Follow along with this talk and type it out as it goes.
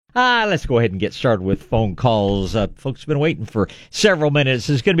Let's go ahead and get started with phone calls. Folks have been waiting for several minutes.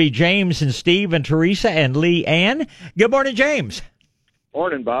 It's going to be James and Steve and Teresa and Lee Ann. Good morning, James.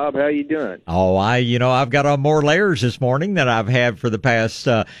 Morning, Bob. How you doing? Oh, I've got on more layers this morning than I've had for the past,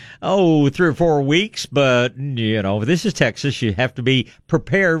 3 or 4 weeks. But, this is Texas. You have to be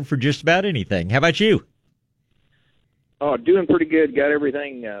prepared for just about anything. How about you? Oh, doing pretty good. Got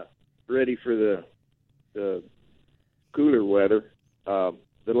everything ready for the cooler weather.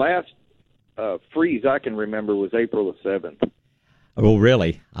 The last freeze I can remember was April the 7th. Oh,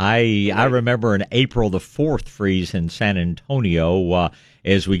 really? I remember an April the 4th freeze in San Antonio.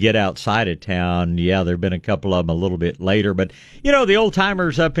 As we get outside of town, there have been a couple of them a little bit later. But, the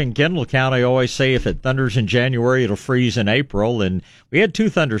old-timers up in Kendall County always say if it thunders in January, it'll freeze in April. And we had 2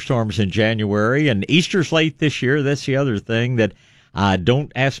 thunderstorms in January, and Easter's late this year. That's the other thing that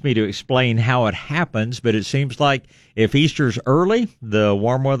don't ask me to explain how it happens, but it seems like if Easter's early, the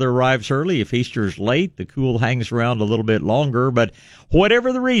warm weather arrives early. If Easter's late, the cool hangs around a little bit longer. But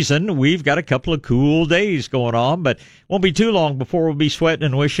whatever the reason, we've got a couple of cool days going on, but won't be too long before we'll be sweating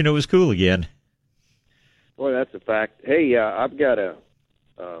and wishing it was cool again. Boy, that's a fact. Hey, I've got a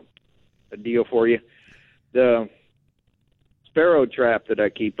deal for you. The sparrow trap that I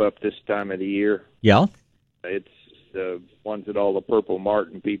keep up this time of the year. Yeah? It's the ones that all the purple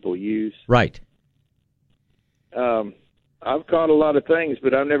martin people use. Right. I've caught a lot of things,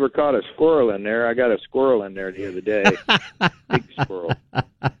 but I've never caught a squirrel in there. I got a squirrel in there the other day. Big squirrel.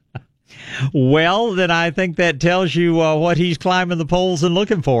 Well, then I think that tells you what he's climbing the poles and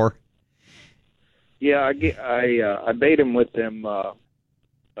looking for. Yeah, I bait him with them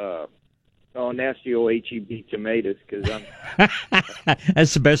nasty old HEB tomatoes because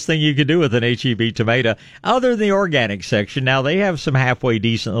That's the best thing you could do with an HEB tomato, other than the organic section. Now, they have some halfway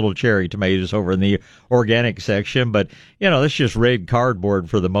decent little cherry tomatoes over in the organic section, but, that's just red cardboard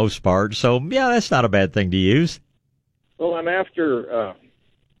for the most part. So, that's not a bad thing to use. Well, I'm after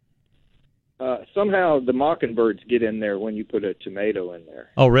somehow the mockingbirds get in there when you put a tomato in there.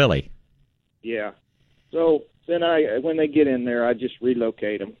 Oh, really? Yeah. So then when they get in there, I just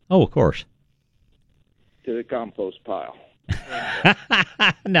relocate them. Oh, of course. To the compost pile.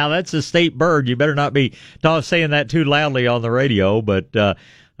 Now, that's a state bird. You better not be saying that too loudly on the radio. But the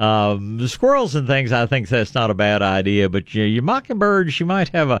squirrels and things, I think that's not a bad idea. But your mockingbirds, you might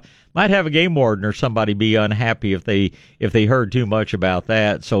have a game warden or somebody be unhappy if they heard too much about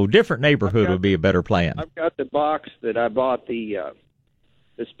that. So different neighborhood would be a better plan. I've got the box that I bought the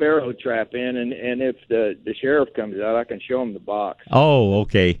sparrow trap in, and if the sheriff comes out, I can show him the box. Oh,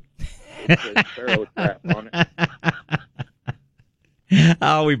 okay. Sparrow trap on it.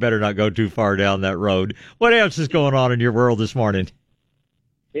 Oh, we better not go too far down that road. What else is going on in your world this morning?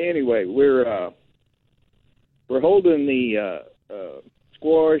 Anyway, we're holding the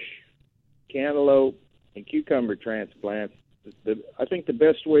squash, cantaloupe, and cucumber transplants. I think the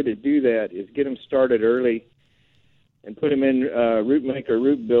best way to do that is get them started early and put them in root maker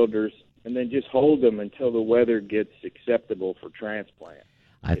root builders, and then just hold them until the weather gets acceptable for transplant.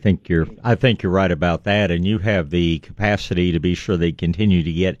 I think you're right about that, and you have the capacity to be sure they continue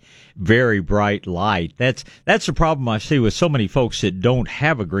to get very bright light. That's the problem I see with so many folks that don't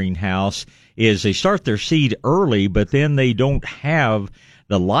have a greenhouse is they start their seed early, but then they don't have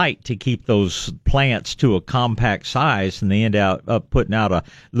the light to keep those plants to a compact size, and they end up putting out a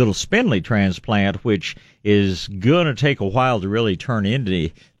little spindly transplant, which is going to take a while to really turn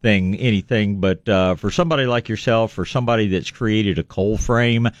into anything. But for somebody like yourself, for somebody that's created a cold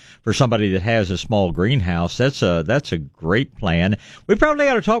frame, for somebody that has a small greenhouse, that's a great plan. We probably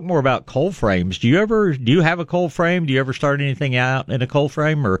ought to talk more about cold frames. Do you have a cold frame? Do you ever start anything out in a cold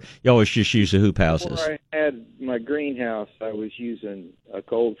frame, or you always just use the hoop houses? Before I had my greenhouse, I was using a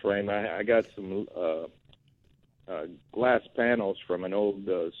cold frame. I got some glass panels from an old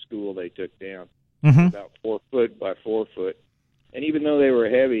school they took down. Mm-hmm. About 4 foot by 4 foot, and even though they were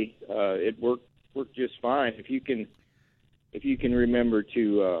heavy, it worked just fine. If you can remember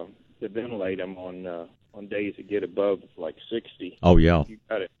to ventilate them on days that get above like 60. Oh yeah, you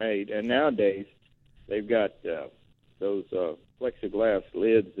got it made. And nowadays they've got those plexiglass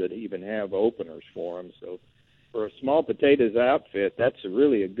lids that even have openers for them. So for a small potatoes outfit, that's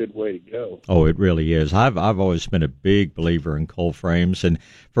really a good way to go. Oh, it really is. I've always been a big believer in cold frames, and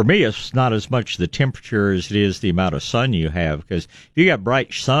for me, it's not as much the temperature as it is the amount of sun you have. Because if you got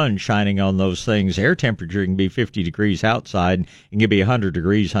bright sun shining on those things, air temperature can be 50 degrees outside and can be 100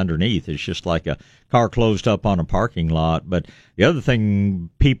 degrees underneath. It's just like a car closed up on a parking lot. But the other thing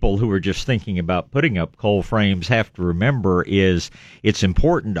people who are just thinking about putting up cold frames have to remember is it's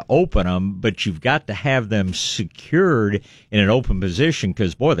important to open them, but you've got to have them sealed secured in an open position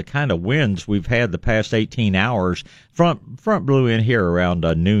because, boy, the kind of winds we've had the past 18 hours, front blew in here around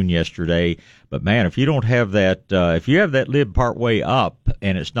noon yesterday. But, man, if you don't have that, if you have that lid part way up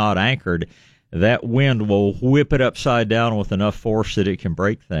and it's not anchored, that wind will whip it upside down with enough force that it can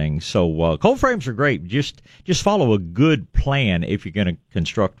break things. So cold frames are great. Just follow a good plan if you're going to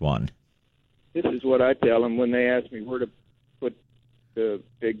construct one. This is what I tell them when they ask me where to put the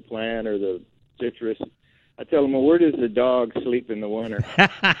big plant or the citrus. I tell them, well, where does the dog sleep in the winter?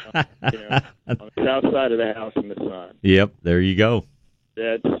 On the south side of the house in the sun. Yep, there you go.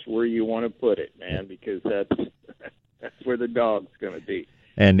 That's where you want to put it, man, because that's where the dog's going to be.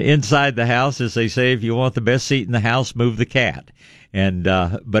 And inside the house, as they say, if you want the best seat in the house, move the cat. And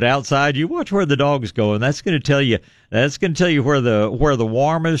but outside, you watch where the dog's going. That's going to tell you. That's going to tell you where the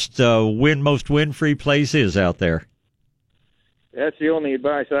warmest, most wind-free place is out there. That's the only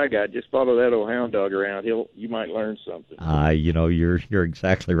advice I got. Just follow that old hound dog around. You might learn something. You're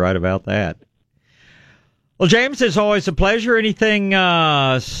exactly right about that. Well, James, it's always a pleasure. Anything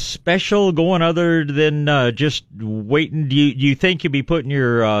special going other than just waiting? Do you think you'll be putting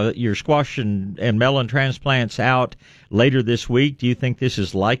your squash and melon transplants out later this week? Do you think this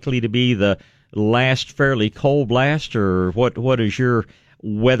is likely to be the last fairly cold blast, or what does your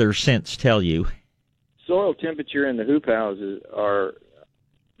weather sense tell you? Soil temperature in the hoop houses are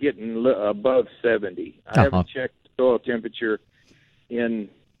getting above 70. I haven't checked soil temperature in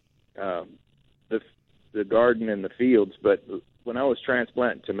the garden and the fields, but when I was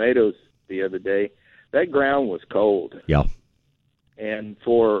transplanting tomatoes the other day, that ground was cold. Yeah. And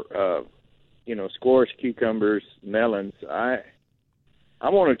for squash, cucumbers, melons, I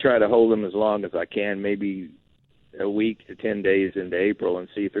want to try to hold them as long as I can, maybe a week to 10 days into April, and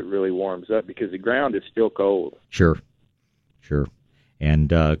see if it really warms up, because the ground is still cold. Sure. And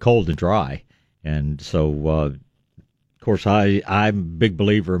cold and dry. And so of course, I'm a big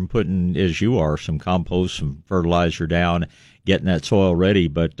believer in putting, as you are, some compost, some fertilizer down, getting that soil ready.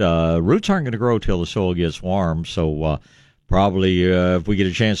 But roots aren't going to grow till the soil gets warm. So probably if we get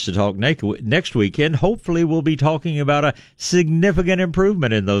a chance to talk next weekend, hopefully we'll be talking about a significant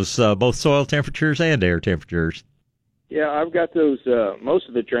improvement in those both soil temperatures and air temperatures. Yeah, I've got those. Most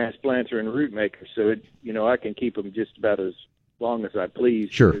of the transplants are in root makers, so I can keep them just about as long as I please.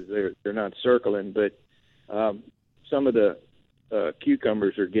 Sure. Because they're not circling, but some of the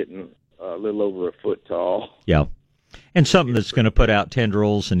cucumbers are getting a little over a foot tall. Yeah. And something that's going to put out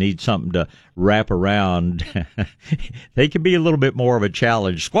tendrils and need something to wrap around, they can be a little bit more of a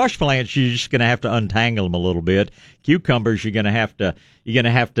challenge. Squash plants, you're just going to have to untangle them a little bit. Cucumbers, you're going to have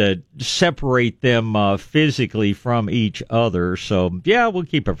to separate them physically from each other. So yeah, we'll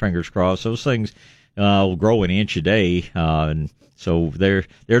keep our fingers crossed. Those things will grow an inch a day, and so they're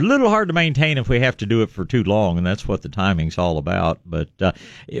a little hard to maintain if we have to do it for too long, and that's what the timing's all about. But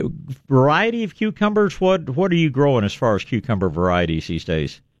variety of cucumbers, what are you growing as far as cucumber varieties these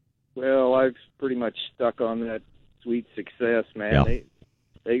days? Well, I've pretty much stuck on that Sweet Success, man.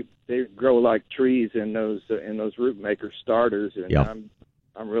 Yeah. They grow like trees in those root maker starters, and yeah.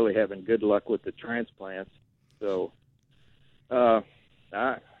 I'm really having good luck with the transplants. So that's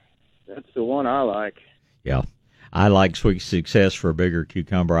the one I like. Yeah. I like Sweet Success for a bigger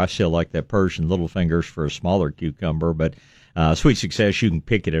cucumber. I still like that Persian Little Fingers for a smaller cucumber, but Sweet Success, you can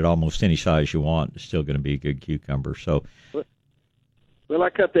pick it at almost any size you want. It's still going to be a good cucumber. So, well, I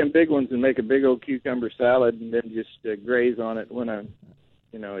cut them big ones and make a big old cucumber salad, and then just graze on it when it's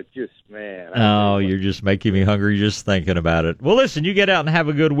just, man. Oh, you're just making me hungry just thinking about it. Well, listen, you get out and have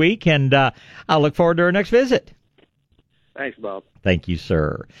a good week, and I'll look forward to our next visit. Thanks, Bob. Thank you,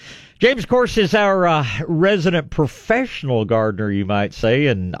 sir. James, of course, is our resident professional gardener, you might say,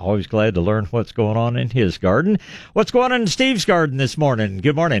 and always glad to learn what's going on in his garden. What's going on in Steve's garden this morning?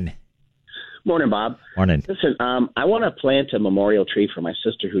 Good morning. Morning, Bob. Morning. Listen, I want to plant a memorial tree for my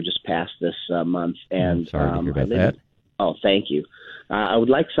sister who just passed this month. And sorry to hear about that. Oh, thank you. I would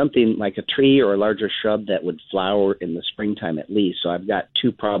like something like a tree or a larger shrub that would flower in the springtime at least. So I've got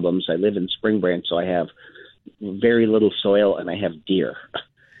two problems. I live in Spring Branch, so I have very little soil, and I have deer.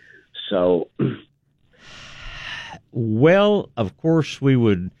 So, well, of course, we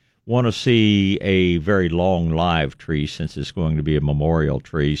would want to see a very long live tree since it's going to be a memorial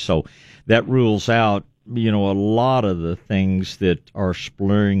tree. So that rules out, a lot of the things that are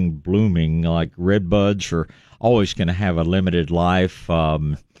spring blooming, like red buds, are always going to have a limited life.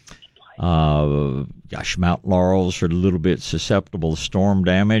 Mountain laurels are a little bit susceptible to storm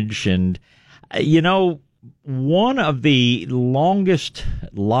damage, and one of the longest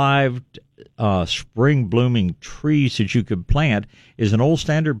lived spring blooming trees that you could plant is an old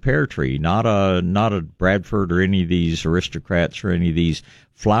standard pear tree, not a Bradford or any of these aristocrats or any of these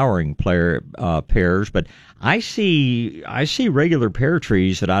flowering pears. But I see regular pear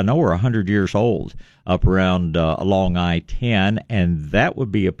trees that I know are 100 years old up around along I-10, and that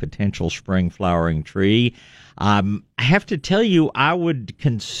would be a potential spring flowering tree. I have to tell you, I would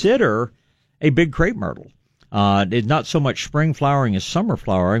consider a big crepe myrtle. It's not so much spring flowering as summer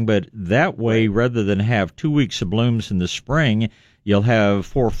flowering, but that way, rather than have 2 weeks of blooms in the spring, you'll have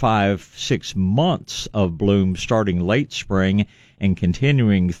 4, 5, 6 months of bloom starting late spring and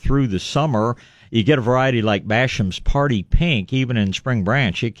continuing through the summer. You get a variety like Basham's Party Pink. Even in Spring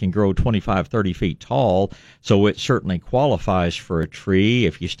Branch, it can grow 25, 30 feet tall, so it certainly qualifies for a tree.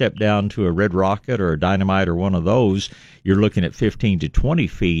 If you step down to a Red Rocket or a Dynamite or one of those, you're looking at 15 to 20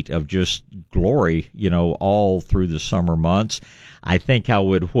 feet of just glory, all through the summer months. I think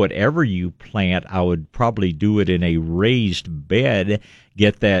whatever you plant, I would probably do it in a raised bed,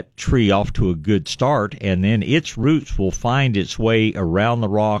 get that tree off to a good start, and then its roots will find its way around the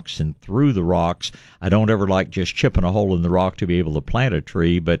rocks and through the rocks. I don't ever like just chipping a hole in the rock to be able to plant a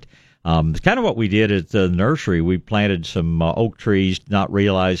tree, but it's kind of what we did at the nursery. We planted some oak trees, not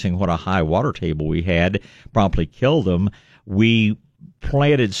realizing what a high water table we had, promptly killed them. We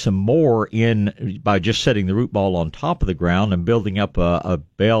planted some more in by just setting the root ball on top of the ground and building up a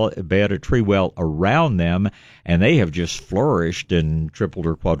tree well around them, and they have just flourished and tripled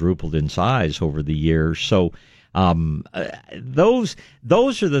or quadrupled in size over the years. So those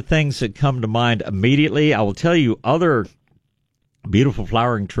are the things that come to mind immediately. I will tell you other beautiful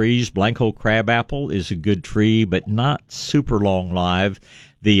flowering trees. Blanco crabapple is a good tree, but not super long lived.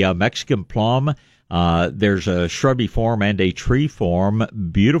 The Mexican plum. There's a shrubby form and a tree form,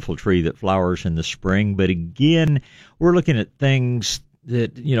 beautiful tree that flowers in the spring. But again, we're looking at things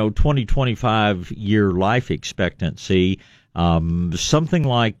that, 20, 25 year life expectancy. Something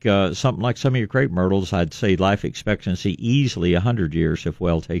like some of your crepe myrtles, I'd say life expectancy easily 100 years if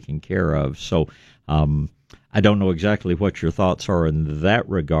well taken care of. So, I don't know exactly what your thoughts are in that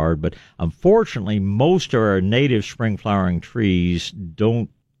regard, but unfortunately, most of our native spring flowering trees don't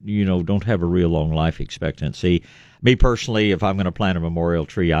have a real long life expectancy. Me personally, if I'm going to plant a memorial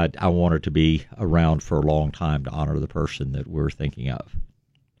tree, I want it to be around for a long time to honor the person that we're thinking of.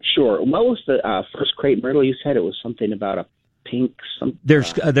 Sure. What was the first crepe myrtle? You said it was something about a pink something.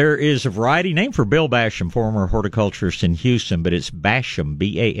 There is a variety named for Bill Basham, former horticulturist in Houston, but it's Basham,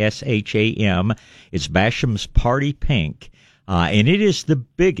 Basham. It's Basham's Party Pink. And it is the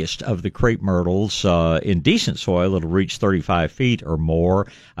biggest of the crepe myrtles. In decent soil, it'll reach 35 feet or more.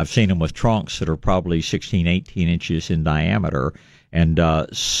 I've seen them with trunks that are probably 16, 18 inches in diameter. And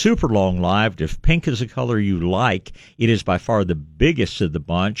super long-lived. If pink is a color you like, it is by far the biggest of the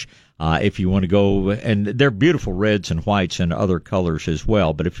bunch. If you want to go, and they're beautiful reds and whites and other colors as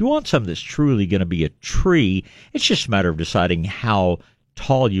well. But if you want something that's truly going to be a tree, it's just a matter of deciding how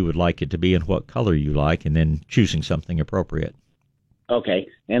tall you would like it to be and what color you like, and then choosing something appropriate. Okay,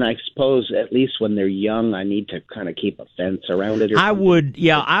 and I suppose at least when they're young, I need to kind of keep a fence around it. I would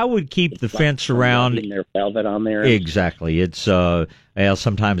keep the fence around. Their velvet on there. Exactly. It's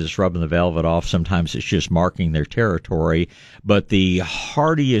sometimes it's rubbing the velvet off. Sometimes it's just marking their territory. But the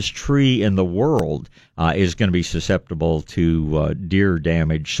hardiest tree in the world is going to be susceptible to deer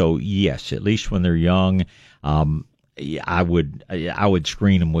damage. So yes, at least when they're young. I would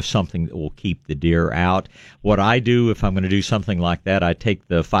screen them with something that will keep the deer out. What I do if I'm going to do something like that, I take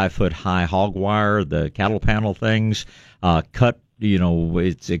the 5-foot high hog wire, the cattle panel things, cut.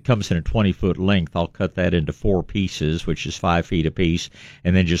 It comes in a 20-foot length. I'll cut that into 4 pieces, which is 5 feet apiece,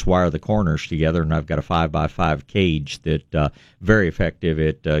 and then just wire the corners together. And I've got a 5x5 cage that very effective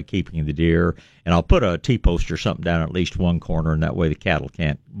at keeping the deer. And I'll put a T-post or something down at least one corner, and that way the cattle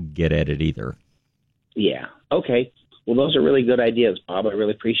can't get at it either. Yeah. Okay. Well, those are really good ideas, Bob. I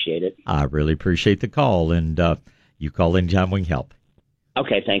really appreciate it. I really appreciate the call, and you call anytime we can help.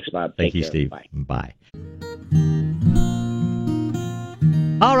 Okay, thanks, Bob. Thank you, care. Steve. Bye. Bye.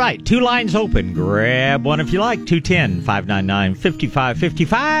 All right, 2 lines open. Grab one if you like.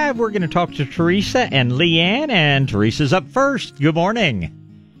 210-599-5555. We're going to talk to Teresa and Leanne, and Teresa's up first. Good morning.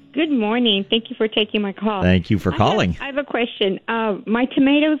 Good morning. Thank you for taking my call. Thank you for calling. I have a question. My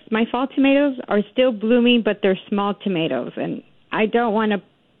fall tomatoes are still blooming, but they're small tomatoes, and I don't want to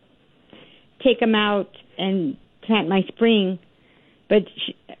take them out and plant my spring, but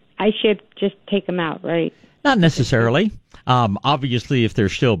I should just take them out, right? Not necessarily. Obviously, if they're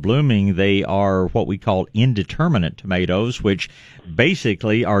still blooming, they are what we call indeterminate tomatoes, which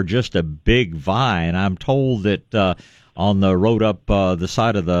basically are just a big vine. I'm told that on the road up the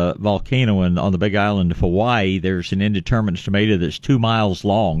side of the volcano and on the Big Island of Hawaii, there's an indeterminate tomato that's 2 miles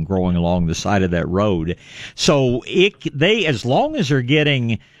long growing along the side of that road. So they, as long as they're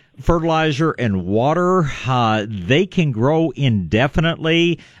getting fertilizer and water, they can grow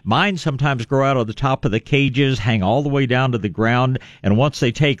indefinitely. Mine sometimes grow out of the top of the cages, hang all the way down to the ground, and once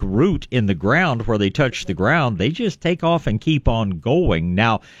they take root in the ground where they touch the ground, they just take off and keep on going.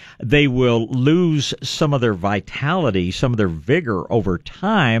 Now, they will lose some of their vitality, some of their vigor over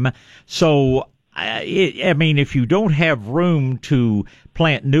time. So I mean, if you don't have room to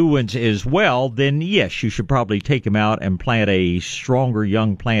plant new ones as well, then yes, you should probably take them out and plant a stronger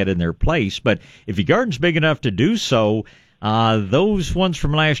young plant in their place. But if your garden's big enough to do so, those ones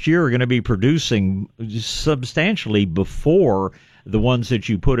from last year are going to be producing substantially before the ones that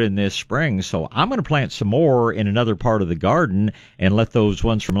you put in this spring. So I'm going to plant some more in another part of the garden and let those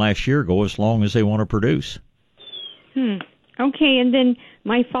ones from last year go as long as they want to produce. Okay, and then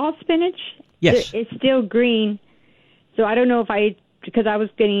my fall spinach, yes, it's still green. So I don't know if because I was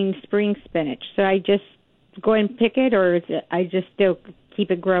getting spring spinach. So I just go and pick it, or is it, I just still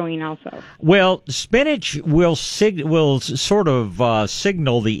keep it growing also? Well, spinach will sort of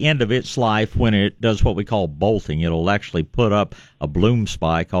signal the end of its life when it does what we call bolting. It'll actually put up a bloom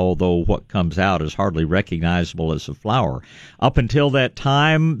spike, although what comes out is hardly recognizable as a flower. Up until that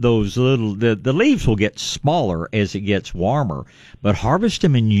time, those the leaves will get smaller as it gets warmer. But harvest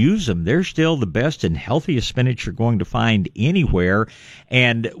them and use them. They're still the best and healthiest spinach you're going to find anywhere.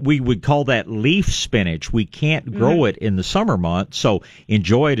 And we would call that leaf spinach. We can't grow it in the summer months, so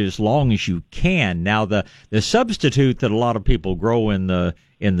enjoy it as long as you can. Now, the substitute that a lot of people grow in the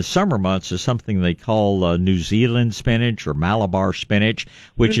summer months is something they call New Zealand spinach or Malabar spinach,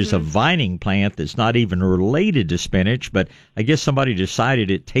 which is a vining plant that's not even related to spinach, but I guess somebody decided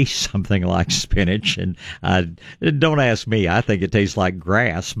it tastes something like spinach, and don't ask me. I think it tastes like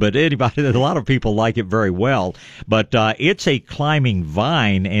grass, but a lot of people like it very well. But it's a climbing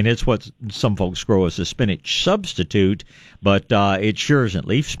vine, and it's what some folks grow as a spinach substitute, but it sure isn't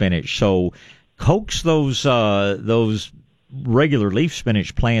leaf spinach. So coax those regular leaf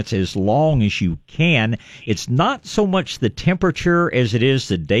spinach plants as long as you can. It's not so much the temperature as it is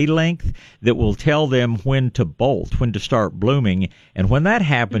the day length that will tell them when to bolt, when to start blooming. And when that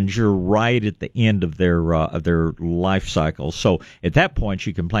happens, you're right at the end of their life cycle. So at that point,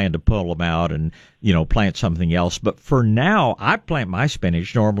 you can plan to pull them out and plant something else. But for now, I plant my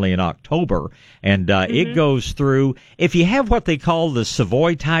spinach normally in October, and it goes through. If you have what they call the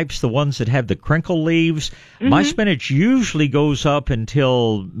Savoy types, the ones that have the crinkle leaves, my spinach usually goes up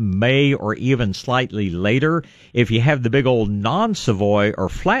until May or even slightly later. If you have the big old non-Savoy or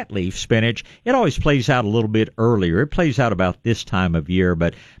flat leaf spinach, it always plays out a little bit earlier. It plays out about this time of year,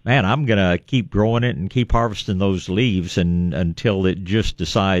 but man, I'm going to keep growing it and keep harvesting those leaves until it just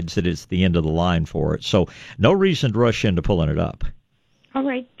decides that it's the end of the line for it. So no reason to rush into pulling it up. All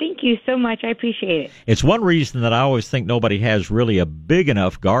right. Thank you so much. I appreciate it. It's one reason that I always think nobody has really a big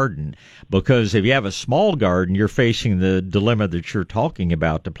enough garden, because if you have a small garden, you're facing the dilemma that you're talking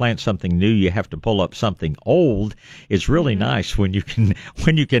about. To plant something new, you have to pull up something old. It's really nice when you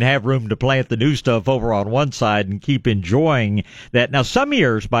can have room to plant the new stuff over on one side and keep enjoying that. Now, some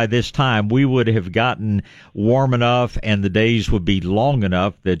years by this time, we would have gotten warm enough and the days would be long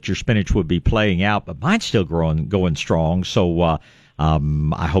enough that your spinach would be playing out, but mine's still going strong. So,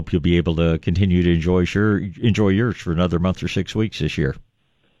 I hope you'll be able to continue to enjoy yours for another month or 6 weeks this year.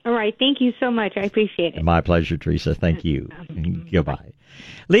 All right. Thank you so much. I appreciate it. My pleasure, Teresa. Thank you. Goodbye.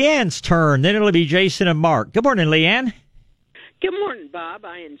 Leanne's turn. Then it'll be Jason and Mark. Good morning, Leanne. Good morning, Bob.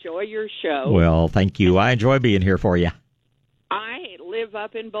 I enjoy your show. Well, thank you. I enjoy being here for you. I live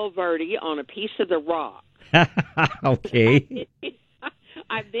up in Bulverde on a piece of the rock. Okay.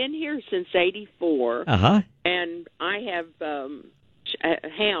 I've been here since '84, and I have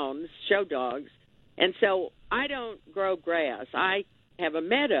hounds, show dogs, and so I don't grow grass. I have a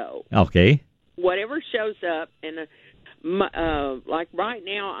meadow. Okay. Whatever shows up, and like right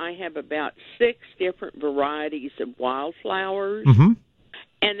now, I have about 6 different varieties of wildflowers.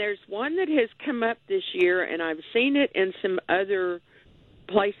 And there's one that has come up this year, and I've seen it in some other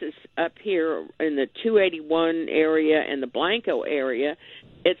places up here in the 281 area and the Blanco area.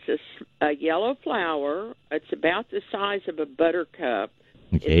 It's a yellow flower. It's about the size of a buttercup.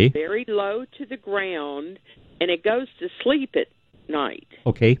 Okay. It's very low to the ground, and it goes to sleep at night.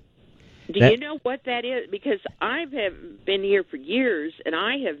 Okay. Do you know what that is, because I have been here for years, and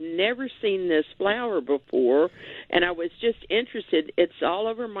I have never seen this flower before, and I was just interested. It's all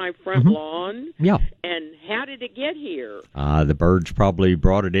over my front lawn. Yeah. And how did it get here? The birds probably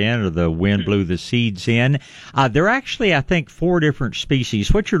brought it in, or the wind blew the seeds in. There are actually, I think, 4 different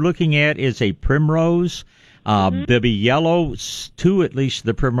species. What you're looking at is a primrose. They'll be yellow. 2, at least,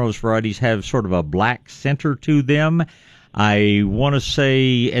 the primrose varieties have sort of a black center to them. I want to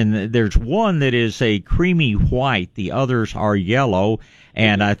say, and there's one that is a creamy white. The others are yellow.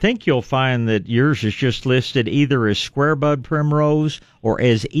 And I think you'll find that yours is just listed either as square bud primrose or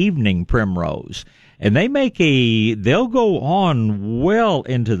as evening primrose. And they'll go on well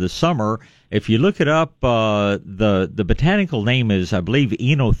into the summer. If you look it up, the botanical name is, I believe,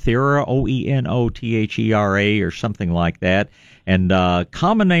 Oenothera, Oenothera, or something like that. And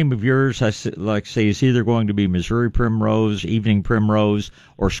common name of yours, like I say, is either going to be Missouri primrose, evening primrose,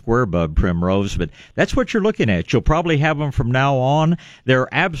 or square bud primrose. But that's what you're looking at. You'll probably have them from now on. There are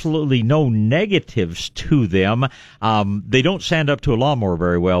absolutely no negatives to them. They don't stand up to a lawnmower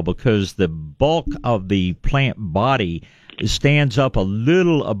very well because the bulk of the plant body stands up a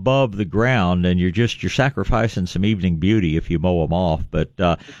little above the ground, and you're sacrificing some evening beauty if you mow them off. But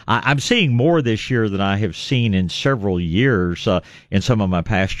I'm seeing more this year than I have seen in several years in some of my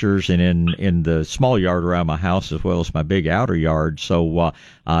pastures and in the small yard around my house as well as my big outer yard. So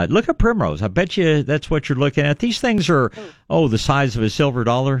look at primrose. I bet you that's what you're looking at. These things are the size of a silver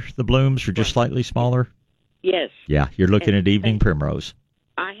dollar. The blooms are just slightly smaller. Yes. Yeah, you're looking at evening primrose.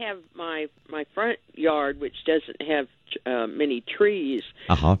 I have my front yard, which doesn't have many trees.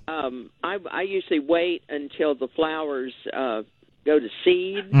 I usually wait until the flowers go to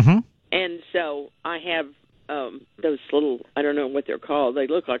seed, and so I have those little, I don't know what they're called. They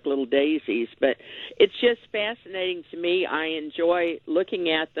look like little daisies, but it's just fascinating to me. I enjoy looking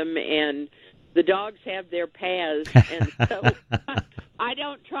at them, and the dogs have their paths, and so I'm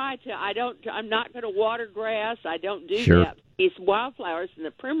not going to water grass. I don't do that. These wildflowers and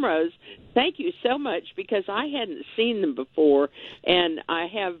the primrose, thank you so much, because I hadn't seen them before, and I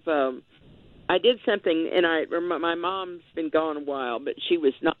did something, and my mom's been gone a while, but she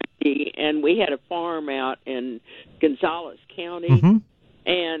was 90, and we had a farm out in Gonzales County,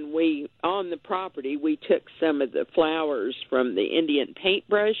 and on the property, we took some of the flowers from the Indian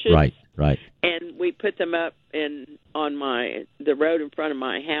paintbrushes. Right. And we put them up on the road in front of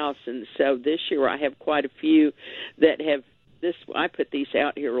my house, and so this year I have quite a few that have I put these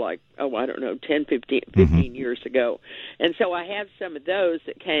out here like, I don't know, 10, 15 years ago. And so I have some of those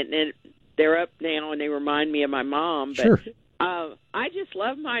and they're up now, and they remind me of my mom. But I just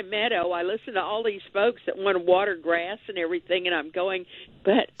love my meadow. I listen to all these folks that want to water grass and everything, and I'm going,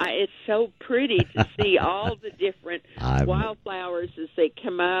 but it's so pretty to see all the different wildflowers as they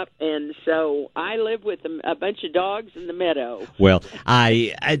come up, and so I live with a bunch of dogs in the meadow. Well,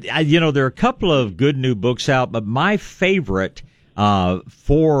 I there are a couple of good new books out, but my favorite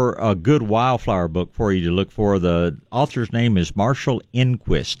for a good wildflower book for you to look for, the author's name is Marshall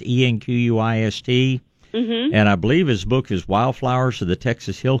Enquist, Enquist. And I believe his book is Wildflowers of the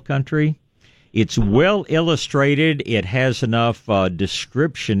Texas Hill Country. It's well illustrated. It has enough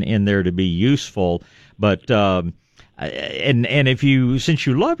description in there to be useful. But and since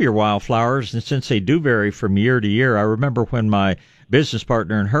you love your wildflowers, and since they do vary from year to year, I remember when my business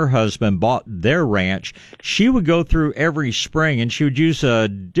partner and her husband bought their ranch, she would go through every spring and she would use a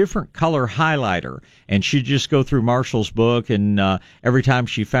different color highlighter, and she'd just go through Marshall's book, and every time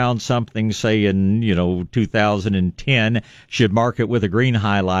she found something, say in 2010, she'd mark it with a green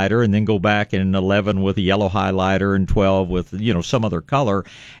highlighter, and then go back in 11 with a yellow highlighter, and 12 with some other color,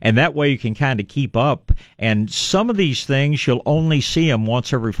 and that way you can kind of keep up. And some of these things you'll only see them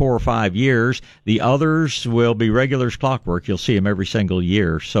once every 4 or 5 years. The others will be regular as clockwork. You'll see them every single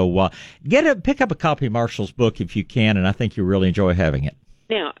year. So pick up a copy of Marshall's book if you can, and I think you'll really enjoy having it.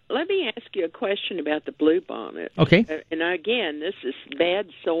 Now, let me ask you a question about the bluebonnet. Okay. And again, this is bad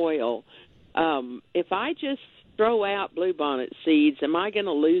soil. If I just throw out bluebonnet seeds, am I going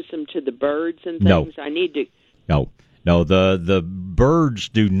to lose them to the birds and things? No. I need to. No. The birds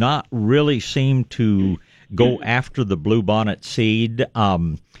do not really seem to go after the bluebonnet seed.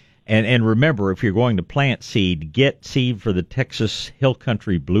 And remember, if you're going to plant seed, get seed for the Texas Hill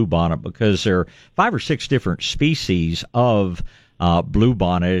Country bluebonnet, because there are 5 or 6 different species of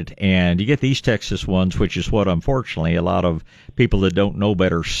bluebonnet, and you get these Texas ones, which is what unfortunately a lot of people that don't know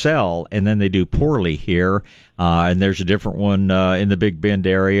better sell, and then they do poorly here. And there's a different one in the Big Bend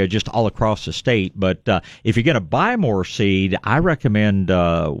area, just all across the state. But if you're going to buy more seed, I recommend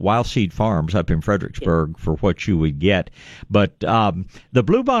Wild Seed Farms up in Fredericksburg for what you would get. But the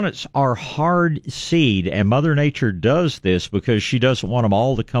bluebonnets are hard seed, and Mother Nature does this because she doesn't want them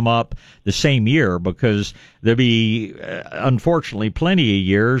all to come up the same year, because there'll be, unfortunately, plenty of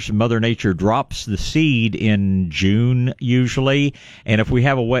years Mother Nature drops the seed in June usually, and if we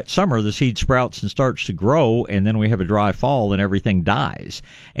have a wet summer, the seed sprouts and starts to grow, and then we have a dry fall and everything dies.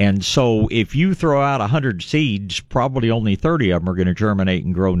 And so if you throw out 100 seeds, probably only 30 of them are going to germinate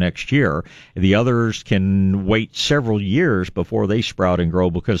and grow next year. The others can wait several years before they sprout and grow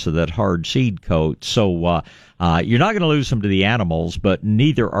because of that hard seed coat. So you're not going to lose them to the animals, but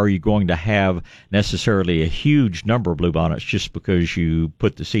neither are you going to have necessarily a huge number of bluebonnets just because you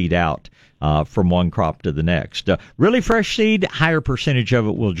put the seed out from one crop to the next. Really fresh seed, higher percentage of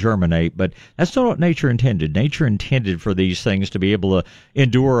it will germinate, but that's not what nature intended. Nature intended for these things to be able to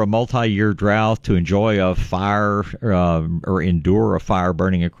endure a multi-year drought, to enjoy a fire or endure a fire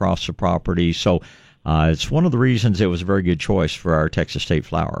burning across the property. So it's one of the reasons it was a very good choice for our Texas State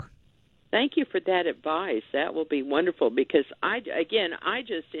flower. Thank you for that advice. That will be wonderful, because I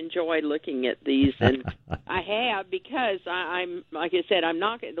just enjoy looking at these, and I have, because I'm like I said, I'm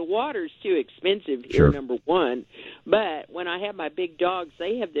not, the water's too expensive here, Sure. number one. But when I have my big dogs,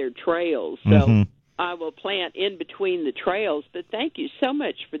 they have their trails, so I will plant in between the trails. But thank you so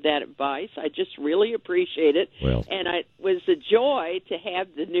much for that advice. I just really appreciate it. Well, and it was a joy to have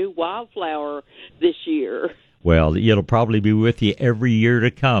the new wildflower this year. Well, it'll probably be with you every year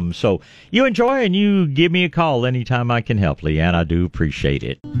to come. So you enjoy, and you give me a call anytime I can help, Leanne. I do appreciate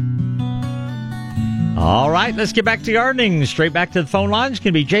it. All right, let's get back to gardening. Straight back to the phone lines.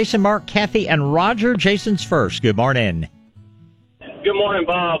 Can be Jason, Mark, Kathy, and Roger. Jason's first. Good morning. Good morning,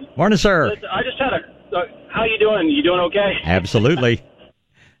 Bob. Morning, sir. I just had how you doing? You doing okay? Absolutely.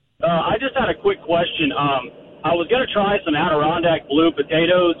 I just had a quick question. I was going to try some Adirondack blue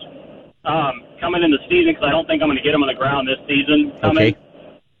potatoes coming in the season, because I don't think I'm going to get them on the ground this season coming. Okay.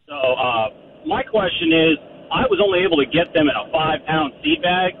 So my question is, I was only able to get them in a 5-pound seed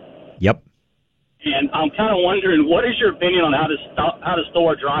bag. Yep. And I'm kind of wondering, what is your opinion on how to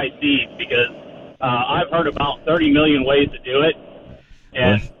store dry seeds? Because I've heard about 30 million ways to do it,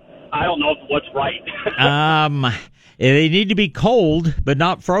 and I don't know what's right. They need to be cold, but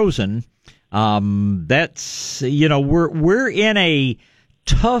not frozen. That's, we're in a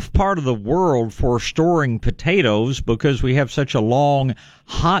tough part of the world for storing potatoes because we have such a long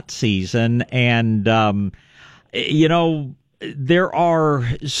hot season, and there are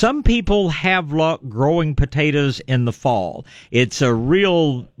some people have luck growing potatoes in the fall. It's a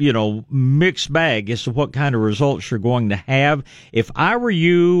real, mixed bag as to what kind of results you're going to have. If I were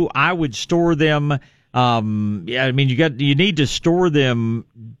you, I would store them. You need to store them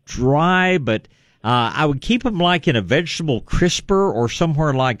dry, but I would keep them like in a vegetable crisper or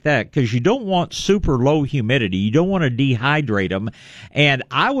somewhere like that, because you don't want super low humidity. You don't want to dehydrate them. And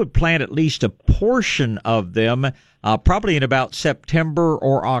I would plant at least a portion of them, probably in about September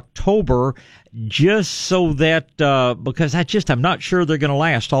or October, just so that, because I'm not sure they're going to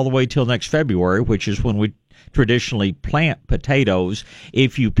last all the way till next February, which is when we traditionally plant potatoes.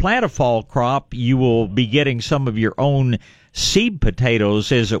 If you plant a fall crop, you will be getting some of your own seed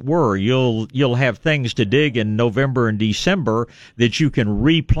potatoes, as it were. You'll have things to dig in November and December that you can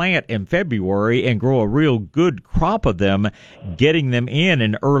replant in February and grow a real good crop of them, getting them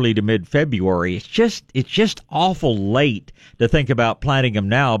in early to mid-February. It's just awful late to think about planting them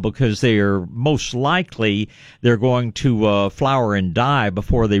now, because they're most likely they're going to flower and die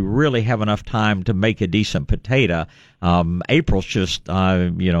before they really have enough time to make a decent potato. April's just,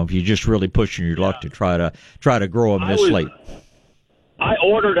 if you're just really pushing your luck to try to grow them this late. I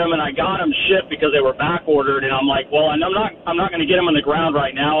ordered them and I got them shipped because they were back ordered, and I'm like, well, I'm not going to get them on the ground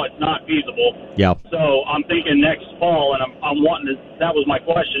right now. It's not feasible. Yeah. So I'm thinking next fall, and I'm wanting to. That was my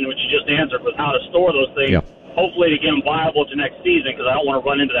question, which you just answered, was how to store those things. Yeah. Hopefully to get them viable to next season, because I don't want to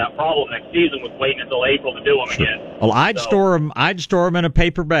run into that problem next season with waiting until April to do them again. Well, I'd store them in a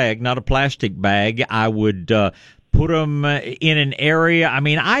paper bag, not a plastic bag. I would put them in an area.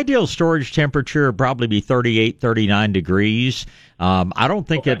 Ideal storage temperature would probably be 38, 39 degrees. I don't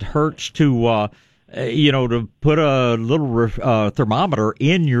think it hurts to to put a little thermometer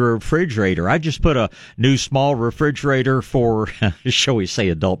in your refrigerator. I just put a new small refrigerator for, shall we say,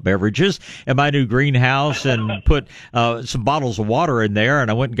 adult beverages in my new greenhouse and put some bottles of water in there.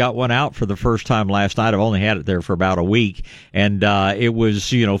 And I went and got one out for the first time last night. I've only had it there for about a week, and it was,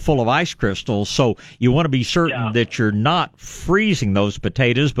 full of ice crystals. So you want to be certain that you're not freezing those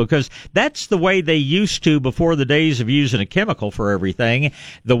potatoes, because that's the way they used to before the days of using a chemical for everything.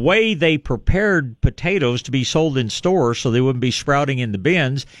 The way they prepared potatoes to be sold in stores so they wouldn't be sprouting in the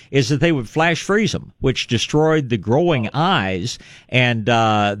bins is that they would flash freeze them, which destroyed the growing eyes. And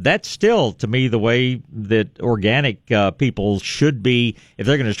that's still, to me, the way that organic people should be. If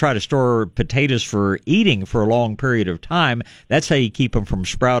they're going to try to store potatoes for eating for a long period of time, that's how you keep them from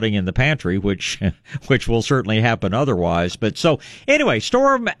sprouting in the pantry, which will certainly happen otherwise. But so anyway,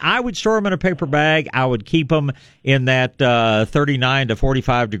 store them. I would store them in a paper bag. I would keep them in that 39 to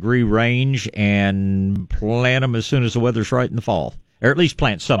 45 degree range and plant them as soon as the weather's right in the fall, or at least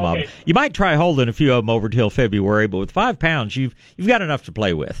plant some of them. You might try holding a few of them over till February, but with 5 pounds, you've got enough to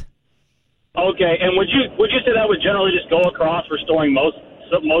play with. Okay, and would you say that would generally just go across for storing most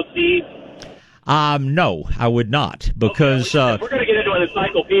seeds? No, I would not, because if we're going to get into an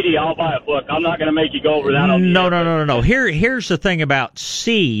encyclopedia, I'll buy a book. I'm not going to make you go over that. No. Here's the thing about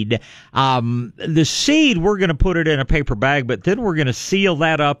seed. The seed, we're going to put it in a paper bag, but then we're going to seal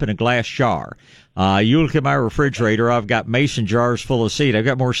that up in a glass jar. You look at my refrigerator, I've got mason jars full of seed. I've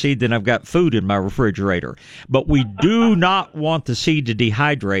got more seed than I've got food in my refrigerator. But we do not want the seed to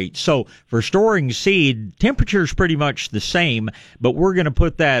dehydrate. So for storing seed, temperature is pretty much the same, but we're going to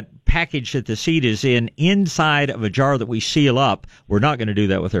put that package that the seed is in inside of a jar that we seal up. We're not going to do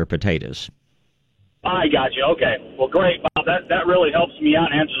that with our potatoes. I got you. Okay. Well, great, Bob. That really helps me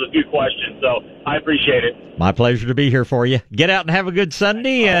out and answers a few questions, so I appreciate it. My pleasure to be here for you. Get out and have a good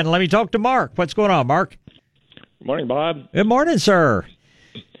Sunday, and let me talk to Mark. What's going on, Mark? Good morning, Bob. Good morning, sir.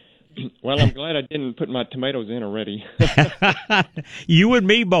 Well, I'm glad I didn't put my tomatoes in already. You and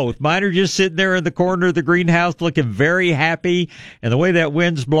me both. Mine are just sitting there in the corner of the greenhouse looking very happy. And the way that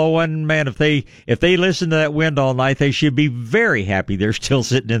wind's blowing, man, if they listen to that wind all night, they should be very happy they're still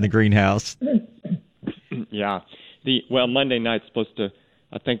sitting in the greenhouse. Yeah. Monday night's supposed to,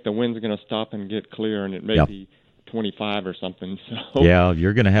 I think the wind's going to stop and get clear, and it may be 25 or something. So yeah,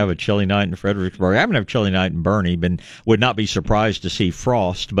 you're going to have a chilly night in Fredericksburg. I'm going to have a chilly night in Bernie, but would not be surprised to see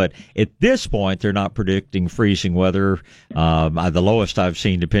frost. But at this point, they're not predicting freezing weather. The lowest I've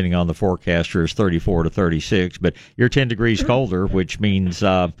seen, depending on the forecaster, is 34 to 36. But you're 10 degrees colder, which means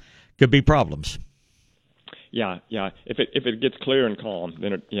could be problems. Yeah. If it gets clear and calm,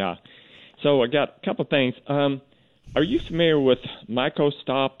 then So I got a couple things. Are you familiar with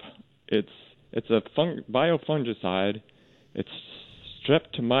Mycostop? It's a biofungicide. It's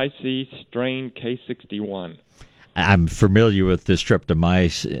Streptomyces strain K61. I'm familiar with the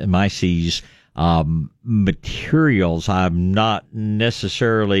Streptomyces materials. I'm not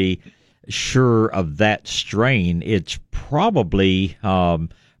necessarily sure of that strain. It's probably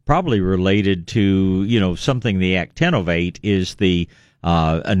related to something. The actinovate is the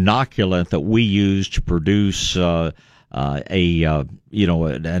inoculant that we use to produce an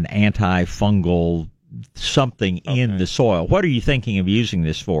antifungal something in the soil. What are you thinking of using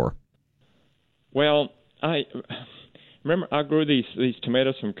this for? Well, I remember I grew these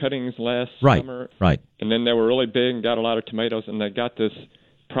tomatoes from cuttings last summer. Right. And then they were really big and got a lot of tomatoes, and they got this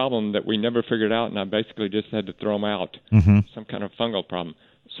problem that we never figured out, and I basically just had to throw them out. Mm-hmm. Some kind of fungal problem.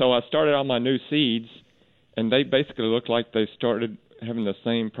 So I started on my new seeds, and they basically look like they started having the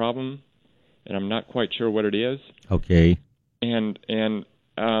same problem, and I'm not quite sure what it is. Okay. And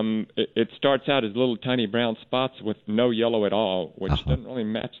it starts out as little tiny brown spots with no yellow at all, which doesn't really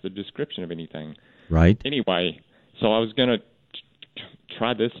match the description of anything. Right. Anyway, so I was going to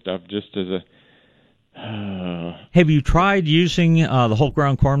try this stuff just as a... Have you tried using the whole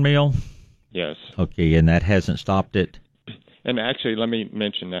ground cornmeal? Yes. Okay, and that hasn't stopped it? And actually, let me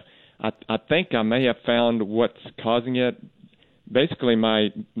mention that. I think I may have found what's causing it. Basically,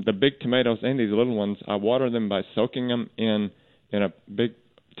 the big tomatoes and these little ones, I water them by soaking them in a big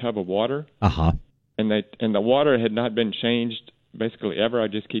tub of water. Uh-huh. And the water had not been changed basically ever. I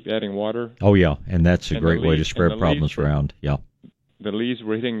just keep adding water. Oh, yeah, and that's a great way to spread problems around. Yeah. The leaves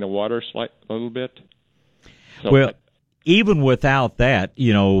were hitting the water a little bit. So well, even without that,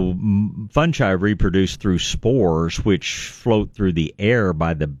 fungi reproduce through spores, which float through the air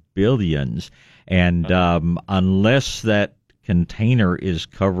by the billions. And unless that container is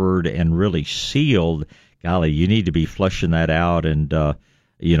covered and really sealed, golly, you need to be flushing that out and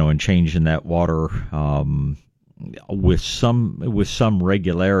and changing that water with some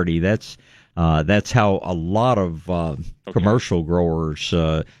regularity. That's That's how a lot of commercial growers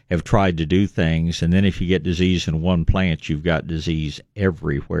have tried to do things. And then if you get disease in one plant, you've got disease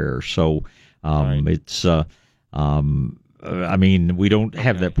everywhere. So it's I mean, we don't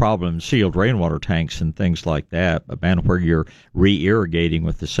have that problem in sealed rainwater tanks and things like that. But man, where you're re-irrigating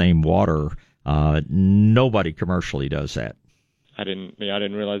with the same water, nobody commercially does that. I didn't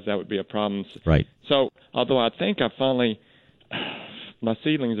realize that would be a problem. Right. So, although I think I finally, my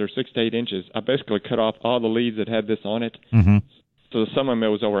seedlings are 6 to 8 inches. I basically cut off all the leaves that had this on it. Mm-hmm. So some of them, it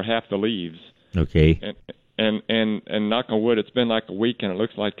was over half the leaves. Okay. And knock on wood, it's been like a week, and it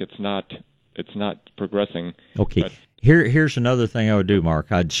looks like it's not progressing. Okay. But, Here's another thing I would do,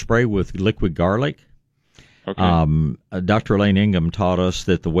 Mark. I'd spray with liquid garlic. Okay. Dr. Elaine Ingham taught us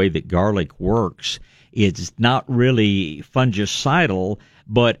that the way that garlic works, it's not really fungicidal,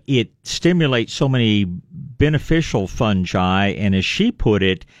 but it stimulates so many beneficial fungi, and as she put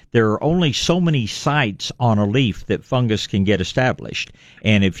it, there are only so many sites on a leaf that fungus can get established.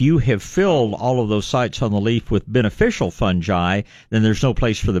 And if you have filled all of those sites on the leaf with beneficial fungi, then there's no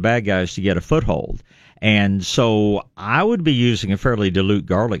place for the bad guys to get a foothold. And so I would be using a fairly dilute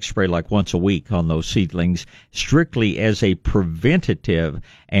garlic spray like once a week on those seedlings, strictly as a preventative.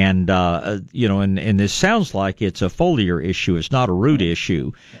 And, and this sounds like it's a foliar issue. It's not a root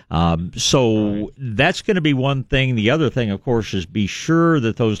issue. So that's going to be one thing. The other thing, of course, is be sure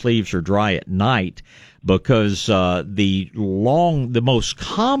that those leaves are dry at night, because the most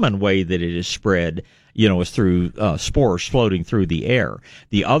common way that it is spread, is through spores floating through the air.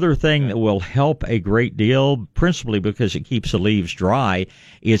 The other thing that will help a great deal, principally because it keeps the leaves dry,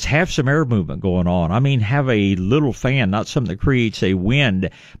 is have some air movement going on. I mean, have a little fan, not something that creates a wind,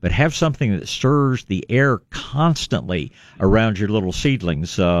 but have something that stirs the air constantly around your little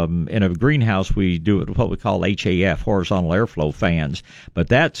seedlings. In a greenhouse, we do what we call HAF, horizontal airflow fans, but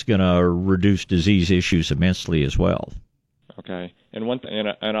that's going to reduce disease issues immensely as well. Okay. And one thing,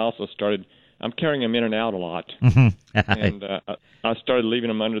 and I also started, I'm carrying them in and out a lot. Mm-hmm. And I started leaving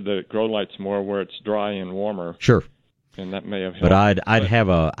them under the grow lights more where it's dry and warmer. Sure. And that may have helped. But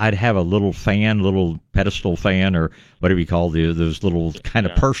I'd have a little fan, little pedestal fan, or whatever you call those little kind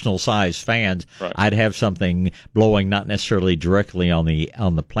of personal size fans. Right. I'd have something blowing not necessarily directly on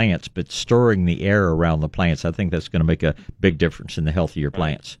the plants, but stirring the air around the plants. I think that's going to make a big difference in the health of your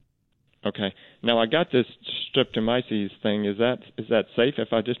plants. Okay. Now I got this streptomyces thing. Is that safe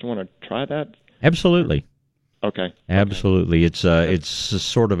if I just want to try that? Absolutely. Okay. Absolutely. It's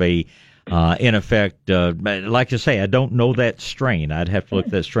sort of a in effect, like I say, I don't know that strain. I'd have to look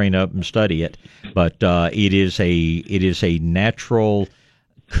that strain up and study it. But it is a natural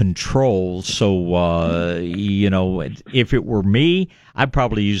control. So if it were me, I'd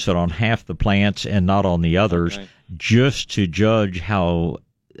probably use it on half the plants and not on the others, just to judge how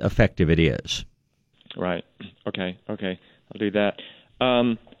effective it is. Right. Okay. I'll do that.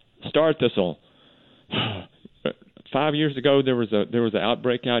 Star thistle. 5 years ago, there was an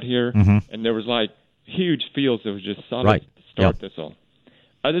outbreak out here, and there was like huge fields that was just solid star thistle.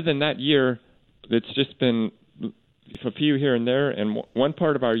 Other than that year, it's just been a few here and there. And one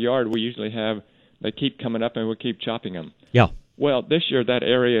part of our yard we usually have, they keep coming up, and we keep chopping them. Yeah. Well, this year that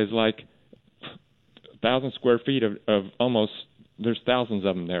area is like 1,000 square feet of almost. There's thousands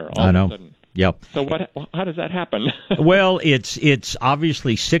of them there. All I know. Of a sudden. Yep. So how does that happen? Well, it's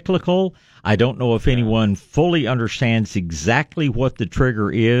obviously cyclical. I don't know if anyone fully understands exactly what the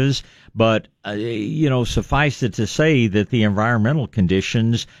trigger is, but suffice it to say that the environmental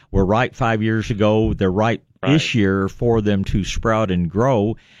conditions were right 5 years ago. They're right this year for them to sprout and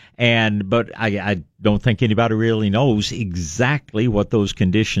grow. But I don't think anybody really knows exactly what those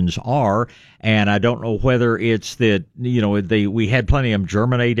conditions are, and I don't know whether it's that we had plenty of them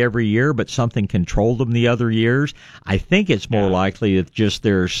germinate every year, but something controlled them the other years. I think it's more likely that just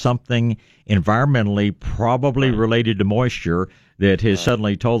there's something environmentally, probably related to moisture, that has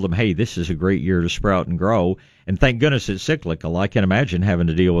suddenly told them, hey, this is a great year to sprout and grow. And thank goodness it's cyclical. I can imagine having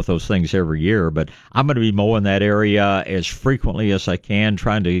to deal with those things every year, but I'm going to be mowing that area as frequently as I can,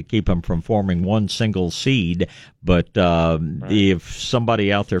 trying to keep them from forming one single seed. But if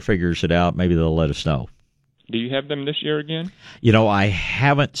somebody out there figures it out, maybe they'll let us know. Do you have them this year again? I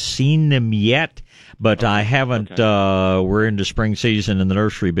haven't seen them yet, but I haven't. We're into spring season in the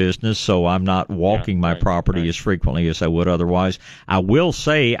nursery business, so I'm not walking my property as frequently as I would otherwise. I will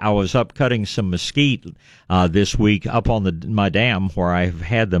say I was up cutting some mesquite this week up on my dam where I've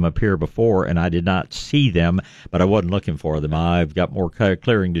had them appear before, and I did not see them, but I wasn't looking for them. I've got more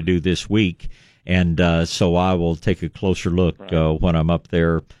clearing to do this week, and so I will take a closer look when I'm up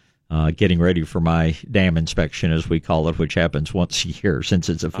there. getting ready for my dam inspection, as we call it, which happens once a year since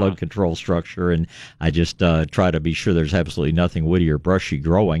it's a flood control structure. And I just try to be sure there's absolutely nothing woody or brushy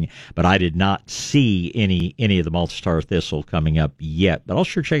growing. But I did not see any of the multi-star thistle coming up yet. But I'll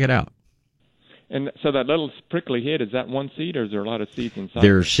sure check it out. And so that little prickly head, is that one seed, or is there a lot of seeds inside?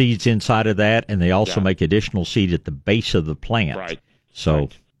 There's seeds inside of that, and they also make additional seed at the base of the plant. Right. So.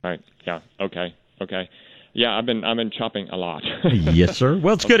 Right. Yeah. Okay. Yeah, I've been chopping a lot. Yes, sir.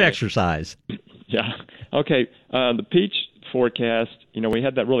 Well, it's good exercise. Yeah. Okay. The peach forecast, we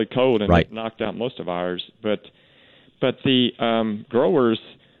had that really cold and it knocked out most of ours, but the growers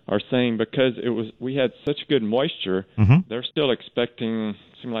are saying because we had such good moisture, they're still expecting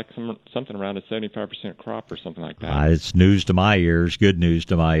something around a 75% crop or something like that. It's news to my ears, good news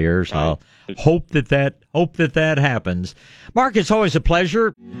to my ears. Right. I'll hope that happens. Mark, it's always a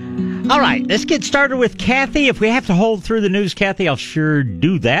pleasure. All right, let's get started with Kathy. If we have to hold through the news, Kathy, I'll sure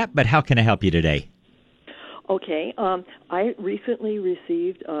do that. But how can I help you today? Okay, I recently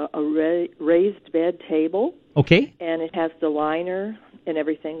received a raised bed table. Okay. And it has the liner and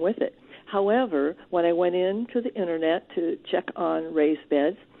everything with it. However, when I went into the internet to check on raised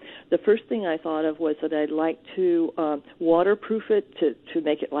beds, the first thing I thought of was that I'd like to waterproof it to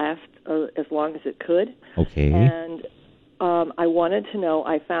make it last as long as it could. Okay. And I wanted to know,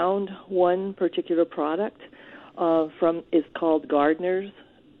 I found one particular product is called Gardner's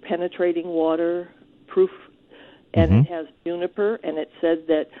Penetrating Waterproof, and it has juniper, and it said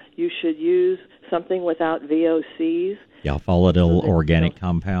that you should use something without VOCs. Yeah, volatile organic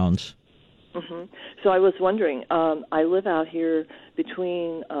compounds. So I was wondering, I live out here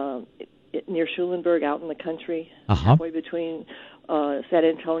between, near Schulenburg, out in the country, halfway between San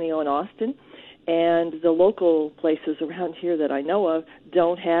Antonio and Austin, and the local places around here that I know of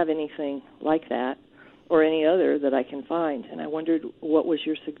don't have anything like that or any other that I can find. And I wondered, what was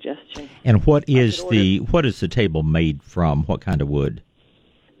your suggestion? And what is the table made from? What kind of wood?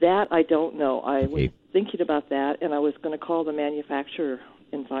 That I don't know. I was thinking about that, and I was going to call the manufacturer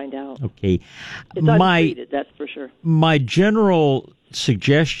and find out. Okay. It's untreated, that's for sure. My general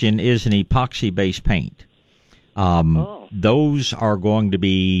suggestion is an epoxy-based paint. Those are going to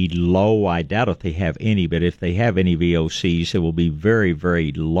be low. I doubt if they have any, but if they have any VOCs, it will be very,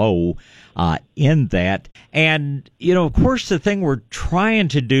 very low in that. And, of course, the thing we're trying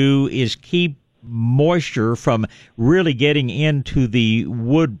to do is keep moisture from really getting into the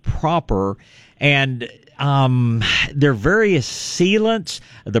wood proper. And there are various sealants.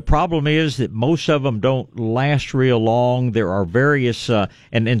 The problem is that most of them don't last real long. There are various,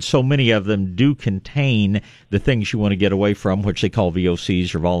 and so many of them do contain the things you want to get away from, which they call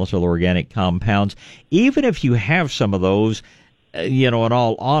VOCs or volatile organic compounds. Even if you have some of those, in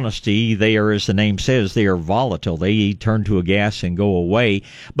all honesty, they are, as the name says, they are volatile. They turn to a gas and go away.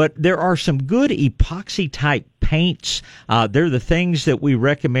 But there are some good epoxy-type paints. They're the things that we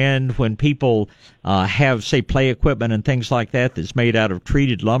recommend when people have, say, play equipment and things like that that's made out of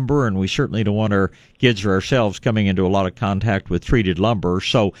treated lumber, and we certainly don't want our kids or ourselves coming into a lot of contact with treated lumber.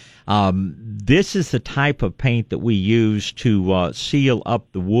 So this is the type of paint that we use to seal up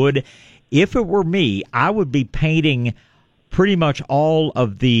the wood. If it were me, I would be painting pretty much all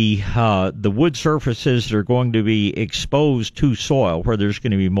of the wood surfaces that are going to be exposed to soil, where there's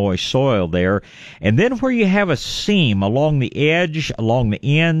going to be moist soil there. And then where you have a seam along the edge, along the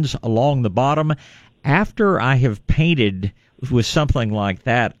ends, along the bottom, after I have painted with something like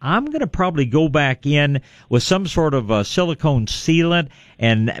that, I'm going to probably go back in with some sort of a silicone sealant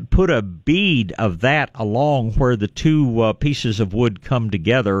and put a bead of that along where the two pieces of wood come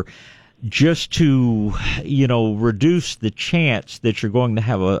together, just to, reduce the chance that you're going to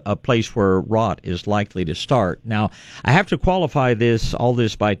have a place where rot is likely to start. Now, I have to qualify all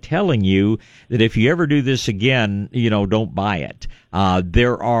this by telling you that if you ever do this again, don't buy it.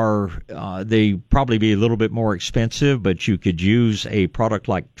 They probably be a little bit more expensive, but you could use a product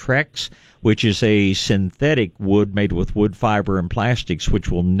like Trex, which is a synthetic wood made with wood fiber and plastics, which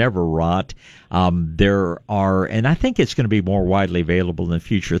will never rot. There are, and I think it's going to be more widely available in the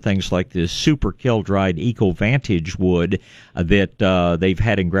future, things like this super kill-dried EcoVantage wood that they've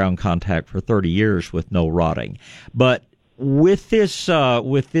had in ground contact for 30 years with no rotting. But with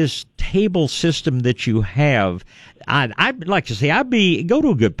this table system that you have, I'd like to say go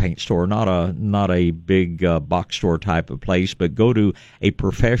to a good paint store, not a big box store type of place, but go to a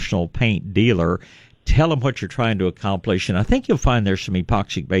professional paint dealer. Tell them what you're trying to accomplish, and I think you'll find there's some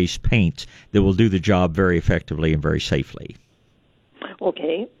epoxy-based paints that will do the job very effectively and very safely.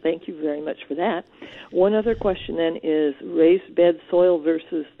 Okay, thank you very much for that. One other question then is raised bed soil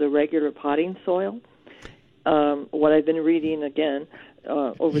versus the regular potting soil. What I've been reading again,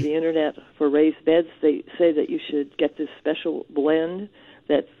 over the internet for raised beds. They say that you should get this special blend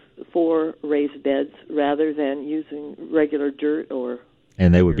that's for raised beds rather than using regular dirt or.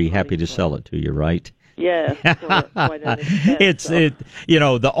 And they would be happy to sell it to you, right? Yes, the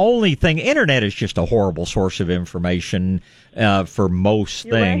only thing, internet is just a horrible source of information for most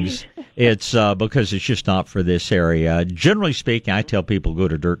things. Right. It's because it's just not for this area. Generally speaking, I tell people go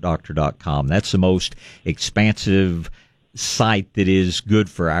to dirtdoctor.com. That's the most expansive site that is good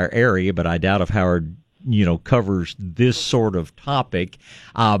for our area, but I doubt if Howard covers this sort of topic.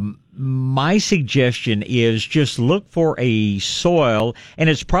 My suggestion is just look for a soil, and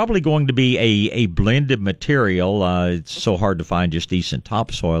it's probably going to be a blended material. It's so hard to find just decent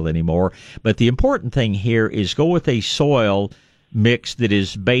topsoil anymore. But the important thing here is go with a soil mix that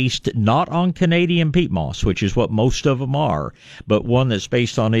is based not on Canadian peat moss, which is what most of them are, but one that's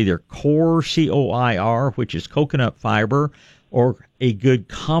based on either COIR, COIR, which is coconut fiber, or a good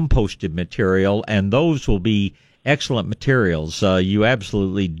composted material, and those will be excellent materials. You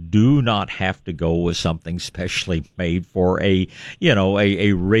absolutely do not have to go with something specially made for a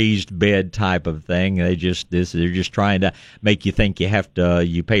raised bed type of thing. They're just trying to make you think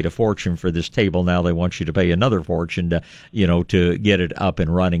you paid a fortune for this table. Now they want you to pay another fortune to get it up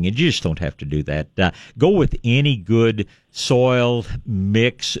and running. And you just don't have to do that. Go with any good soil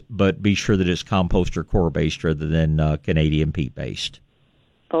mix, but be sure that it's compost or core based rather than Canadian peat based.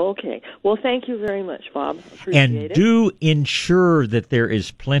 Okay. Well, thank you very much, Bob. Appreciate it. And do ensure that there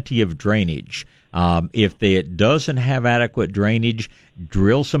is plenty of drainage. If it doesn't have adequate drainage,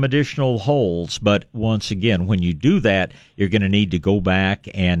 drill some additional holes. But once again, when you do that, you're going to need to go back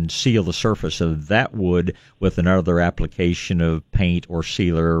and seal the surface of that wood with another application of paint or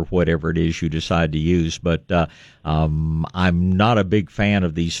sealer or whatever it is you decide to use. But I'm not a big fan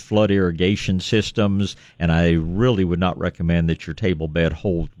of these flood irrigation systems, and I really would not recommend that your table bed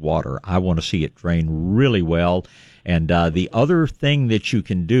hold water. I want to see it drain really well. And the other thing that you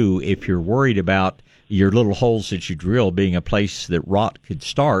can do if you're worried about your little holes that you drill being a place that rot could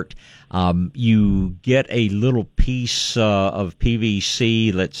start, you get a little piece of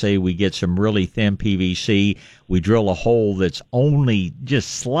PVC. Let's say we get some really thin PVC. We drill a hole that's only just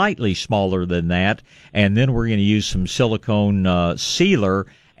slightly smaller than that, and then we're going to use some silicone sealer,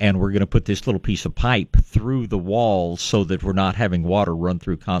 and we're going to put this little piece of pipe through the wall so that we're not having water run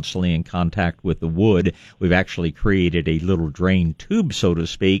through constantly in contact with the wood. We've actually created a little drain tube, so to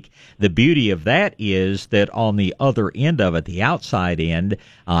speak. The beauty of that is that on the other end of it, the outside end,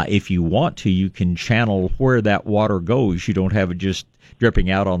 if you want to, you can channel where that water goes. You don't have it just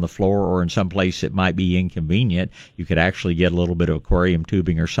dripping out on the floor or in some place it might be inconvenient. You could actually get a little bit of aquarium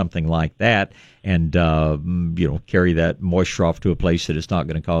tubing or something like that and carry that moisture off to a place that it's not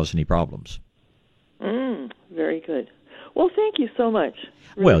going to cause any problems. Very good. Well, thank you so much.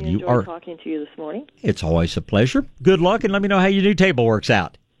 Well, you are talking to you this morning. It's always a pleasure. Good luck, and let me know how your new table works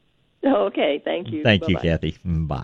out. Okay, thank you. Thank Bye-bye. you, Kathy. Bye.